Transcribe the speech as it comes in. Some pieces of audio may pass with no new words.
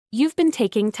You've been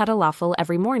taking Tadalafil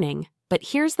every morning, but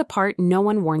here's the part no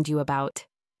one warned you about.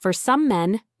 For some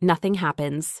men, nothing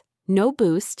happens. No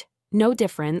boost, no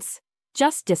difference,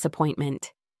 just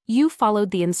disappointment. You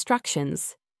followed the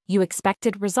instructions. You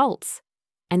expected results.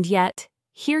 And yet,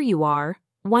 here you are,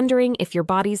 wondering if your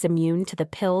body's immune to the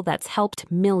pill that's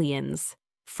helped millions.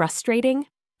 Frustrating?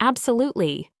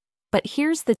 Absolutely. But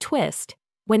here's the twist.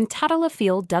 When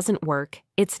Tadalafil doesn't work,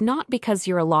 it's not because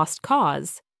you're a lost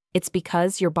cause. It's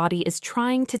because your body is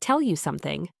trying to tell you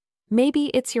something. Maybe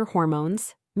it's your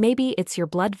hormones. Maybe it's your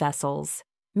blood vessels.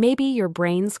 Maybe your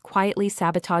brain's quietly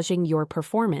sabotaging your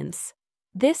performance.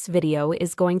 This video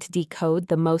is going to decode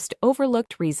the most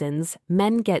overlooked reasons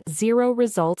men get zero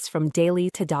results from daily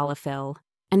Tadalafil,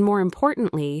 and more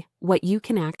importantly, what you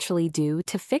can actually do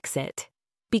to fix it.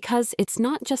 Because it's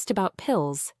not just about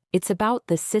pills, it's about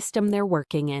the system they're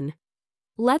working in.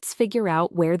 Let's figure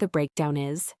out where the breakdown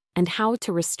is and how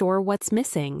to restore what's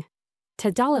missing.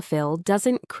 Tadalafil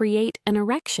doesn't create an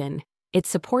erection. It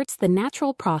supports the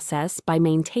natural process by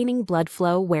maintaining blood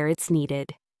flow where it's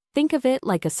needed. Think of it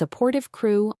like a supportive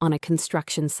crew on a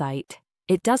construction site.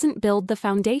 It doesn't build the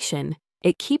foundation,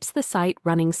 it keeps the site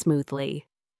running smoothly.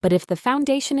 But if the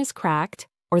foundation is cracked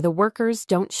or the workers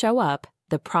don't show up,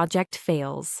 the project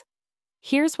fails.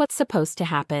 Here's what's supposed to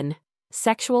happen.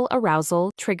 Sexual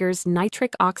arousal triggers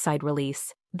nitric oxide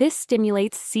release. This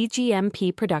stimulates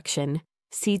cGMP production.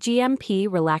 cGMP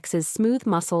relaxes smooth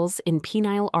muscles in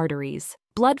penile arteries.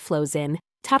 Blood flows in.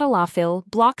 Tadalafil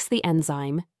blocks the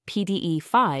enzyme,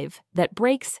 PDE5, that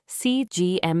breaks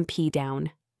cGMP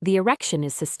down. The erection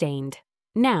is sustained.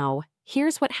 Now,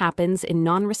 here's what happens in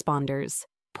non-responders.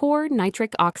 Poor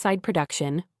nitric oxide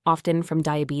production, often from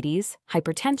diabetes,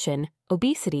 hypertension,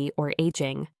 obesity, or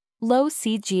aging. Low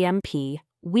cGMP,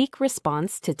 weak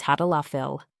response to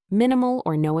Tadalafil, minimal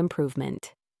or no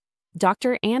improvement.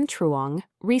 Dr. Anne Truong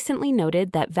recently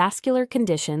noted that vascular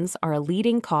conditions are a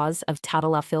leading cause of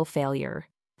Tadalafil failure.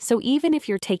 So even if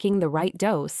you're taking the right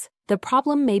dose, the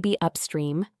problem may be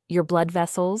upstream. Your blood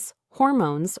vessels,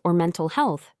 hormones, or mental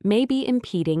health may be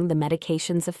impeding the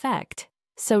medication's effect.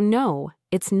 So no,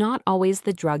 it's not always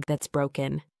the drug that's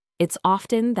broken. It's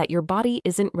often that your body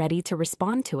isn't ready to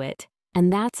respond to it,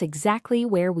 and that's exactly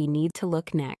where we need to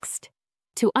look next.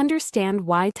 To understand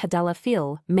why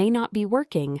Tadalafil may not be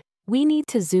working, we need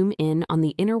to zoom in on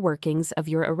the inner workings of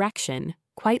your erection,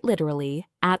 quite literally,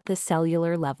 at the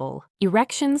cellular level.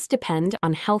 Erections depend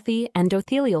on healthy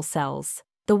endothelial cells,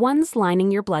 the ones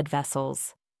lining your blood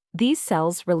vessels. These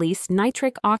cells release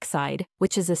nitric oxide,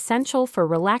 which is essential for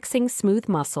relaxing smooth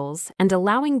muscles and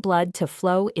allowing blood to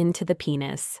flow into the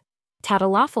penis.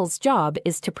 Tadalafil's job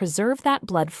is to preserve that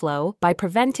blood flow by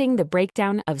preventing the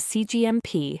breakdown of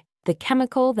cGMP, the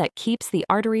chemical that keeps the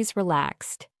arteries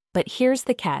relaxed. But here's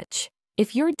the catch.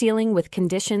 If you're dealing with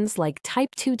conditions like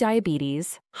type 2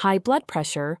 diabetes, high blood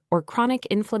pressure, or chronic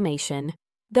inflammation,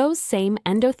 those same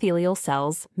endothelial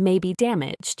cells may be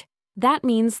damaged. That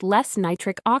means less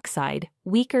nitric oxide,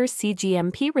 weaker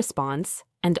cGMP response,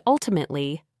 and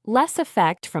ultimately, less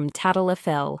effect from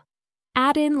Tadalafil.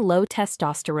 Add in low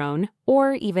testosterone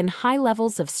or even high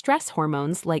levels of stress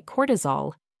hormones like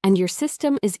cortisol, and your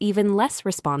system is even less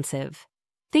responsive.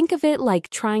 Think of it like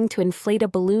trying to inflate a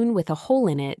balloon with a hole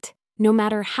in it. No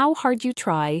matter how hard you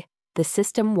try, the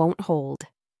system won't hold.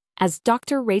 As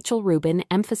Dr. Rachel Rubin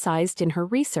emphasized in her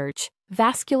research,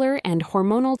 vascular and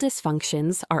hormonal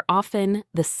dysfunctions are often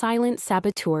the silent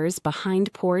saboteurs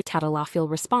behind poor Tadalafil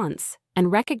response,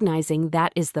 and recognizing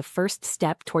that is the first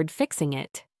step toward fixing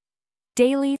it.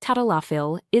 Daily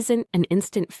Tadalafil isn't an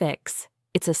instant fix.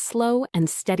 It's a slow and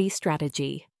steady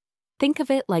strategy. Think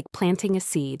of it like planting a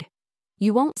seed.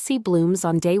 You won't see blooms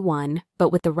on day one,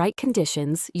 but with the right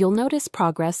conditions, you'll notice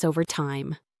progress over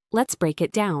time. Let's break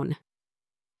it down.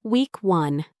 Week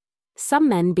 1. Some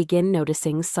men begin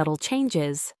noticing subtle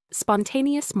changes,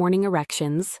 spontaneous morning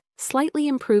erections, slightly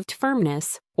improved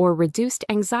firmness, or reduced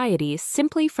anxiety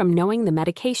simply from knowing the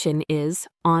medication is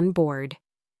on board.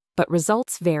 But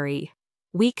results vary.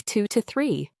 Week 2 to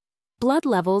 3. Blood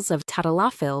levels of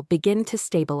Tadalafil begin to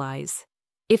stabilize.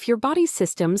 If your body's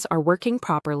systems are working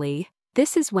properly,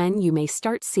 this is when you may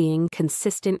start seeing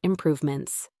consistent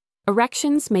improvements.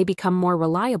 Erections may become more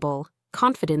reliable,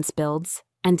 confidence builds,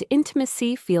 and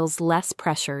intimacy feels less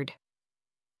pressured.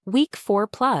 Week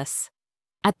 4+.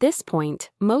 At this point,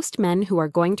 most men who are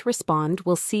going to respond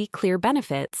will see clear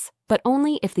benefits, but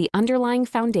only if the underlying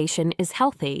foundation is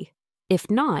healthy.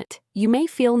 If not, you may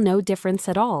feel no difference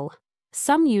at all.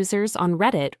 Some users on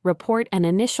Reddit report an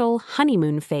initial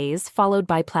honeymoon phase followed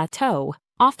by plateau,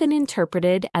 often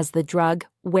interpreted as the drug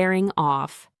wearing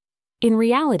off. In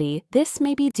reality, this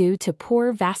may be due to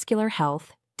poor vascular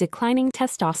health, declining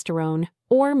testosterone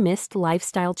or missed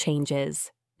lifestyle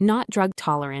changes, not drug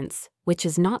tolerance, which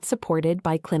is not supported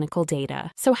by clinical data.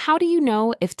 So how do you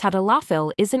know if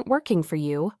Tadalafil isn't working for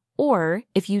you, or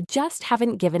if you just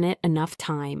haven't given it enough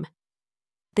time?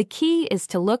 The key is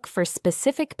to look for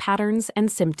specific patterns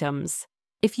and symptoms.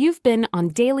 If you've been on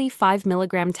daily 5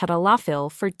 mg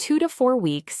Tadalafil for 2 to 4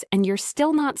 weeks and you're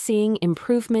still not seeing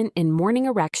improvement in morning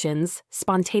erections,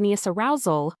 spontaneous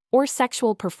arousal, or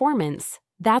sexual performance,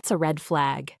 that's a red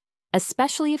flag,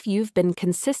 especially if you've been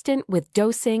consistent with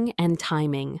dosing and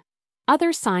timing.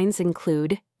 Other signs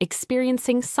include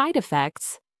experiencing side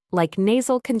effects, like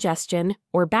nasal congestion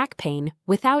or back pain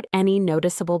without any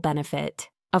noticeable benefit,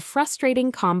 a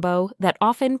frustrating combo that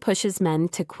often pushes men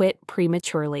to quit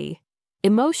prematurely.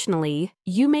 Emotionally,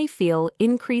 you may feel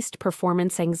increased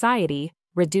performance anxiety,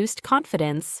 reduced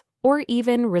confidence, or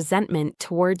even resentment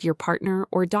toward your partner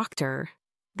or doctor.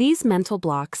 These mental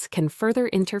blocks can further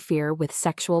interfere with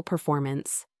sexual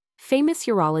performance. Famous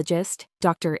urologist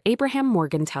Dr. Abraham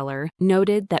Morgentaler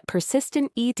noted that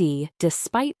persistent ED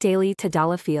despite daily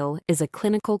Tadalafil is a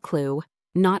clinical clue,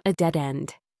 not a dead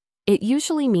end. It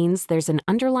usually means there's an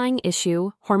underlying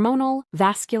issue, hormonal,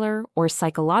 vascular, or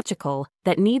psychological,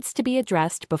 that needs to be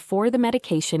addressed before the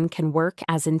medication can work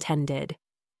as intended.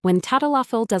 When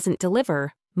Tadalafil doesn't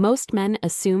deliver, most men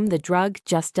assume the drug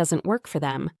just doesn't work for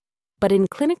them. But in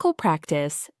clinical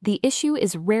practice, the issue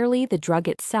is rarely the drug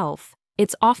itself.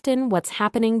 It's often what's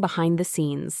happening behind the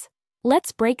scenes.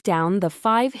 Let's break down the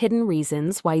 5 hidden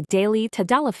reasons why daily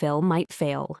Tadalafil might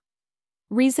fail.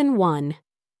 Reason 1.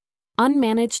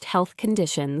 Unmanaged health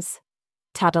conditions.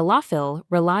 Tadalafil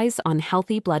relies on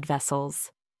healthy blood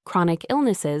vessels. Chronic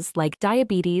illnesses like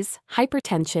diabetes,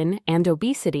 hypertension, and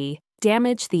obesity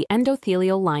damage the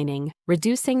endothelial lining,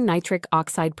 reducing nitric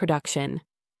oxide production.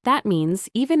 That means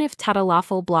even if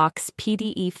Tadalafil blocks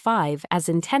PDE5 as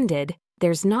intended,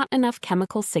 there's not enough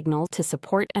chemical signal to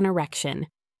support an erection.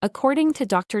 According to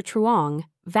Dr. Truong,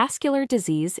 vascular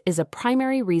disease is a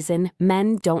primary reason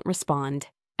men don't respond.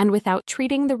 And without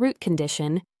treating the root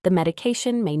condition, the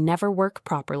medication may never work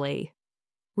properly.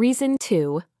 Reason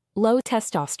 2. Low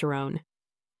testosterone.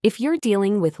 If you're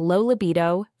dealing with low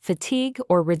libido, fatigue,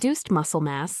 or reduced muscle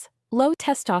mass, low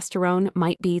testosterone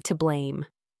might be to blame.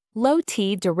 Low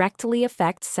T directly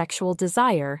affects sexual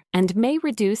desire and may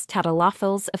reduce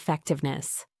Tadalafil's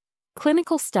effectiveness.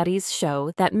 Clinical studies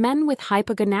show that men with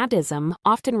hypogonadism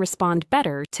often respond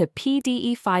better to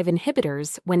PDE5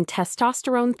 inhibitors when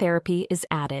testosterone therapy is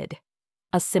added.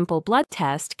 A simple blood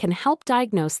test can help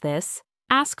diagnose this.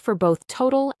 Ask for both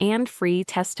total and free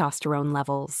testosterone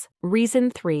levels.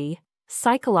 Reason 3.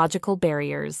 Psychological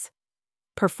barriers.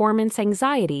 Performance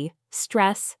anxiety,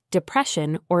 stress,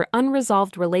 depression, or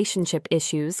unresolved relationship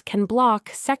issues can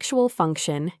block sexual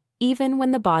function even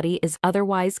when the body is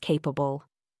otherwise capable.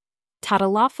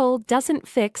 Tadalafil doesn't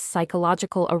fix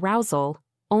psychological arousal,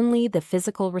 only the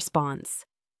physical response.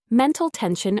 Mental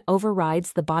tension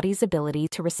overrides the body's ability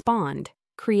to respond,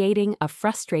 creating a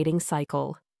frustrating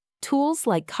cycle. Tools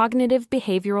like cognitive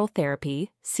behavioral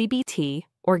therapy, CBT,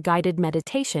 or guided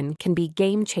meditation can be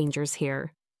game changers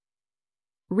here.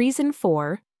 Reason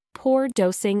 4. Poor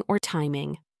dosing or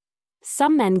timing.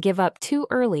 Some men give up too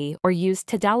early or use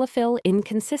Tadalafil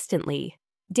inconsistently.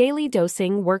 Daily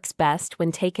dosing works best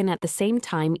when taken at the same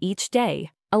time each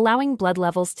day, allowing blood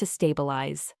levels to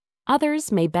stabilize.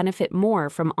 Others may benefit more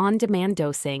from on-demand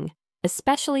dosing,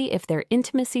 especially if their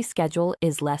intimacy schedule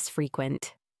is less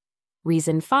frequent.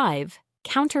 Reason 5.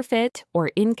 Counterfeit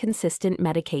or inconsistent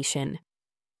medication.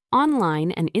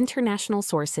 Online and international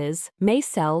sources may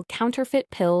sell counterfeit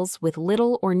pills with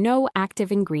little or no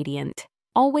active ingredient.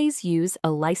 Always use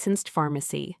a licensed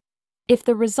pharmacy. If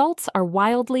the results are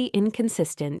wildly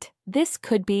inconsistent, this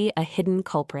could be a hidden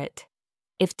culprit.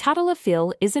 If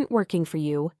Tadalafil isn't working for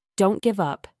you, don't give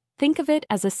up. Think of it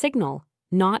as a signal,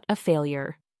 not a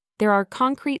failure. There are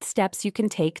concrete steps you can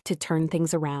take to turn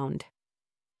things around.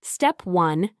 Step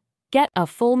 1. Get a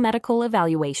full medical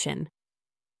evaluation.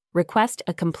 Request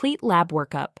a complete lab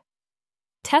workup.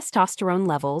 Testosterone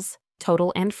levels,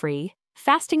 total and free,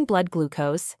 fasting blood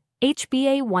glucose,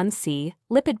 HbA1c,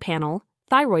 lipid panel,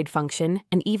 thyroid function,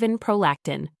 and even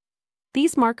prolactin.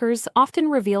 These markers often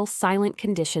reveal silent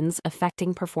conditions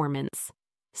affecting performance.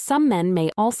 Some men may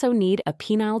also need a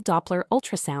penile Doppler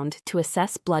ultrasound to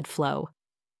assess blood flow.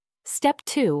 Step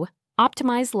 2.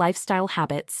 Optimize lifestyle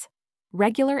habits.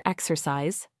 Regular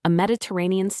exercise, a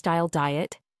Mediterranean-style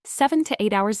diet, 7 to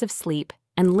 8 hours of sleep,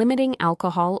 and limiting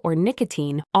alcohol or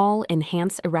nicotine all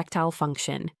enhance erectile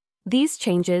function. These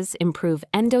changes improve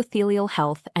endothelial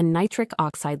health and nitric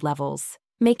oxide levels,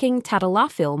 making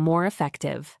Tadalafil more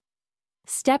effective.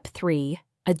 Step 3.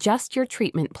 Adjust your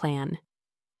treatment plan.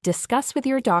 Discuss with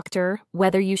your doctor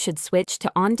whether you should switch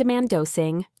to on-demand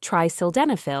dosing, try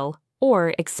sildenafil,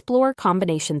 or explore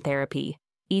combination therapy,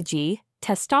 e.g.,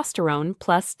 testosterone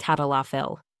plus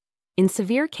Tadalafil. In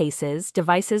severe cases,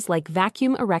 devices like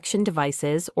vacuum erection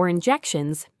devices or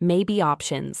injections may be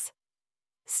options.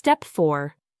 Step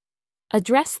 4.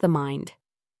 Address the mind.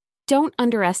 Don't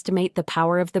underestimate the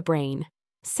power of the brain.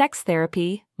 Sex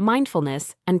therapy,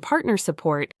 mindfulness, and partner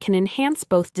support can enhance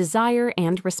both desire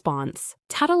and response.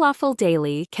 Tadalafil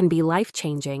daily can be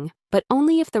life-changing, but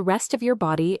only if the rest of your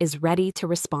body is ready to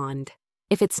respond.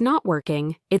 If it's not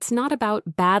working, it's not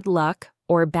about bad luck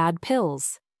or bad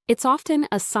pills. It's often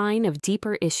a sign of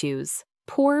deeper issues: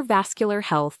 poor vascular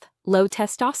health, low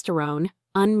testosterone,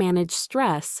 unmanaged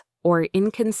stress, or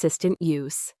inconsistent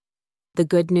use. The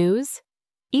good news?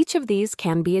 Each of these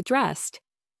can be addressed.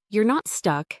 You're not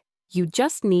stuck, you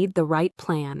just need the right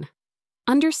plan.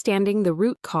 Understanding the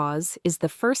root cause is the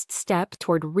first step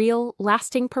toward real,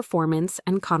 lasting performance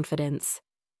and confidence.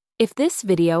 If this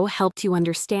video helped you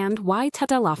understand why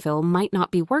Tadalafil might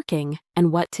not be working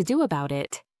and what to do about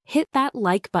it, hit that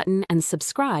like button and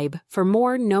subscribe for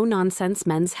more no-nonsense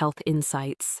men's health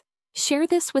insights. Share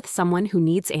this with someone who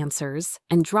needs answers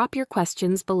and drop your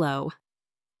questions below.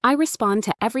 I respond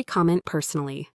to every comment personally.